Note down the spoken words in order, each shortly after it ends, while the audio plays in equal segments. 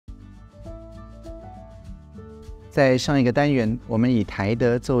在上一个单元，我们以台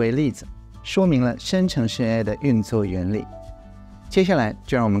德作为例子，说明了生成式 AI 的运作原理。接下来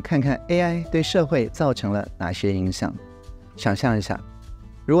就让我们看看 AI 对社会造成了哪些影响。想象一下，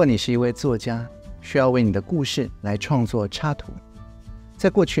如果你是一位作家，需要为你的故事来创作插图，在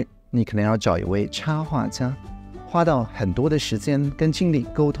过去你可能要找一位插画家，花到很多的时间跟精力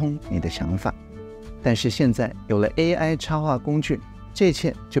沟通你的想法。但是现在有了 AI 插画工具，这一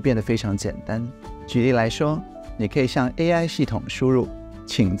切就变得非常简单。举例来说，你可以向 AI 系统输入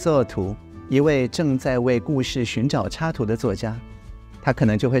请作图，一位正在为故事寻找插图的作家，它可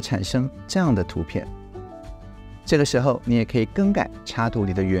能就会产生这样的图片。这个时候你也可以更改插图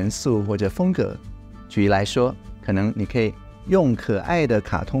里的元素或者风格。举例来说，可能你可以用可爱的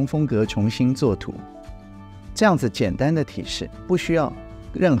卡通风格重新作图。这样子简单的提示，不需要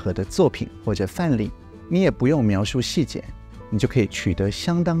任何的作品或者范例，你也不用描述细节，你就可以取得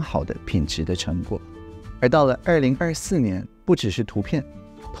相当好的品质的成果。而到了2024年，不只是图片，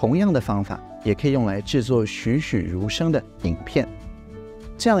同样的方法也可以用来制作栩栩如生的影片。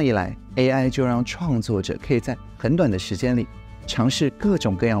这样一来， AI 就让创作者可以在很短的时间里尝试各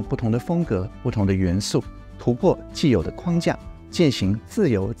种各样不同的风格、不同的元素，突破既有的框架，进行自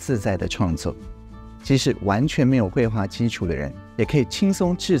由自在的创作。即使完全没有绘画基础的人，也可以轻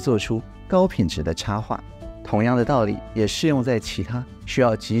松制作出高品质的插画。同样的道理也适用在其他需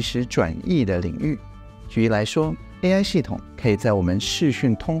要即时转译的领域。举例来说， AI 系统可以在我们视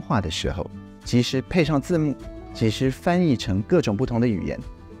讯通话的时候，即时配上字幕，即时翻译成各种不同的语言，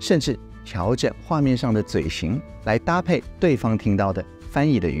甚至调整画面上的嘴型来搭配对方听到的翻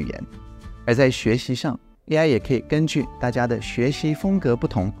译的语言。而在学习上， AI 也可以根据大家的学习风格不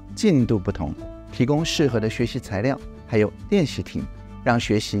同、进度不同，提供适合的学习材料，还有练习题，让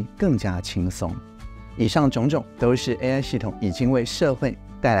学习更加轻松。以上种种都是 AI 系统已经为社会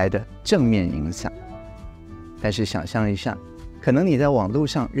带来的正面影响。但是想象一下，可能你在网络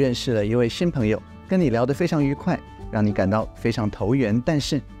上认识了一位新朋友，跟你聊得非常愉快，让你感到非常投缘，但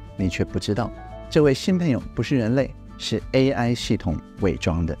是你却不知道，这位新朋友不是人类，是 AI 系统伪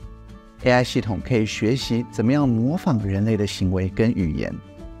装的。AI 系统可以学习怎么样模仿人类的行为跟语言，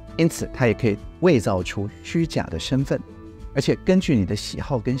因此它也可以伪造出虚假的身份，而且根据你的喜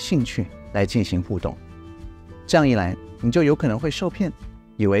好跟兴趣来进行互动。这样一来，你就有可能会受骗，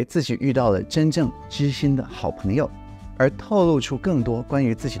以为自己遇到了真正知心的好朋友，而透露出更多关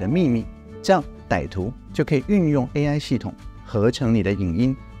于自己的秘密。这样歹徒就可以运用 AI 系统合成你的影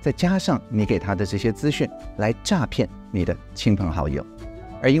音，再加上你给他的这些资讯，来诈骗你的亲朋好友。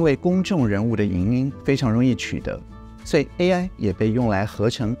而因为公众人物的影音非常容易取得，所以 AI 也被用来合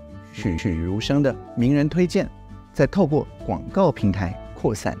成栩栩如生的名人推荐，再透过广告平台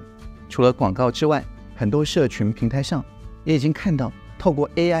扩散。除了广告之外，很多社群平台上也已经看到透过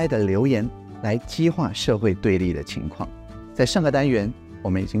AI 的留言来激化社会对立的情况。在上个单元，我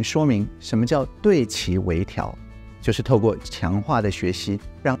们已经说明什么叫对齐微调，就是透过强化的学习，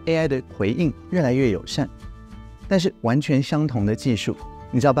让 AI 的回应越来越友善。但是完全相同的技术，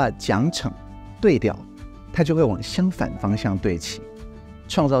你只要把它讲成对调，它就会往相反方向对齐，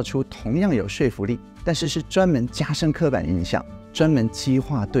创造出同样有说服力，但是是专门加深刻板印象、专门激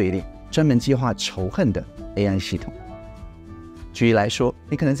化对立、专门激化仇恨的 AI 系统。举例来说，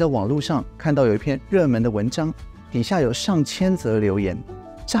你可能在网络上看到有一篇热门的文章，底下有上千则留言，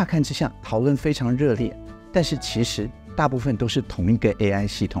乍看之下讨论非常热烈，但是其实大部分都是同一个 AI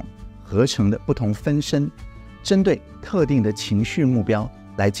系统合成的不同分身，针对特定的情绪目标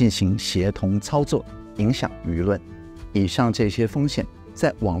来进行协同操作，影响舆论。以上这些风险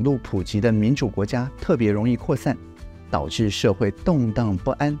在网络普及的民主国家特别容易扩散，导致社会动荡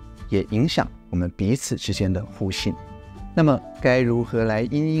不安，也影响我们彼此之间的互信。那么该如何来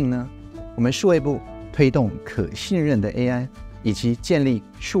因应呢？我们数位部推动可信任的 AI 以及建立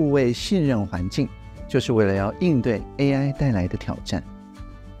数位信任环境，就是为了要应对 AI 带来的挑战。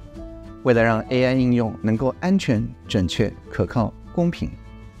为了让 AI 应用能够安全、准确、可靠、公平，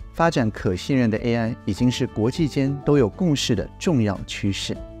发展可信任的 AI 已经是国际间都有共识的重要趋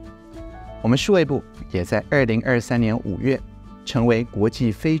势。我们数位部也在2023年5月成为国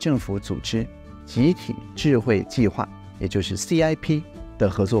际非政府组织集体智慧计划，也就是 CIP 的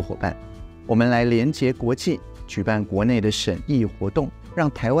合作伙伴。我们来连结国际，举办国内的审议活动，让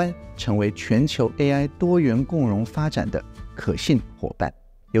台湾成为全球 AI 多元共融发展的可信伙伴。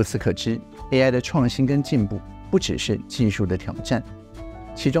由此可知， AI 的创新跟进步不只是技术的挑战，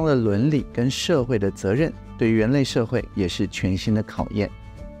其中的伦理跟社会的责任对于人类社会也是全新的考验。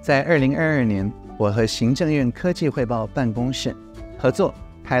在2022年，我和行政院科技汇报办公室合作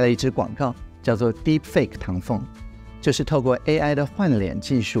拍了一支广告，叫做 Deepfake 唐凤，就是透过 AI 的换脸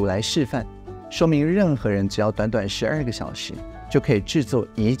技术来示范说明任何人只要短短12个小时就可以制作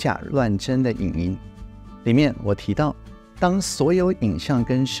以假乱真的影音。里面我提到，当所有影像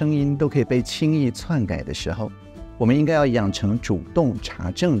跟声音都可以被轻易篡改的时候，我们应该要养成主动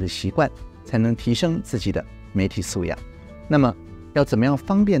查证的习惯，才能提升自己的媒体素养。那么要怎么样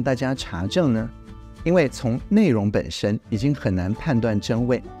方便大家查证呢？因为从内容本身已经很难判断真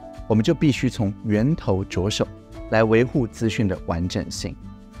伪，我们就必须从源头着手，来维护资讯的完整性。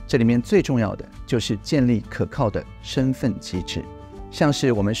这里面最重要的就是建立可靠的身份机制，像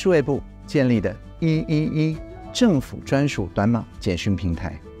是我们数位部建立的111政府专属短码简讯平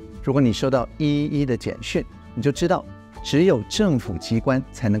台。如果你收到111的简讯，你就知道只有政府机关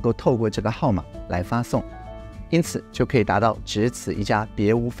才能够透过这个号码来发送，因此就可以达到只此一家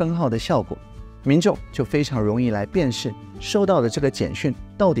别无分号的效果。民众就非常容易来辨识收到的这个简讯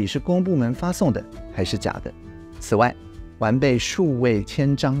到底是公部门发送的还是假的。此外，完备数位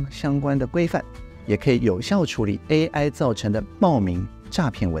签章相关的规范，也可以有效处理 AI 造成的冒名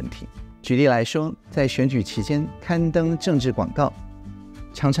诈骗问题。举例来说，在选举期间刊登政治广告，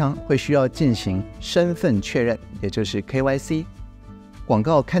常常会需要进行身份确认，也就是 KYC。 广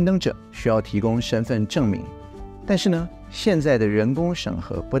告刊登者需要提供身份证明，但是呢，现在的人工审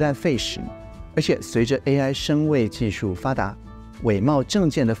核不但费时，而且随着 AI 声伪技术发达，伪冒证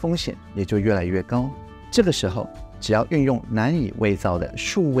件的风险也就越来越高。这个时候，只要运用难以伪造的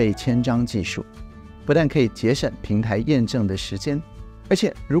数位签章技术，不但可以节省平台验证的时间，而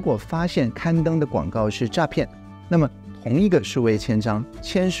且如果发现刊登的广告是诈骗，那么同一个数位签章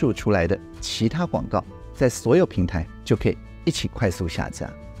签署出来的其他广告，在所有平台就可以一起快速下架。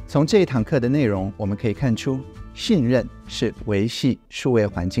从这一堂课的内容，我们可以看出，信任是维系数位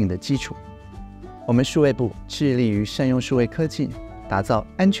环境的基础。我们数位部致力于善用数位科技，打造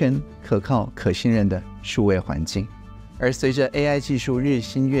安全、可靠、可信任的数位环境。而随着 AI 技术日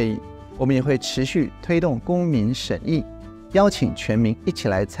新月异，我们也会持续推动公民审议，邀请全民一起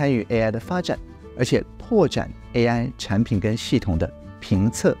来参与 AI 的发展，而且拓展 AI 产品跟系统的评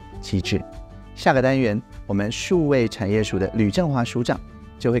测机制。下个单元，我们数位产业署的吕正华署长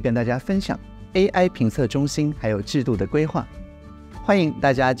就会跟大家分享 AI 评测中心还有制度的规划。欢迎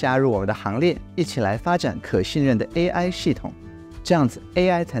大家加入我们的行列，一起来发展可信任的 AI 系统，这样子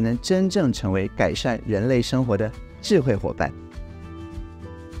AI 才能真正成为改善人类生活的智慧伙伴。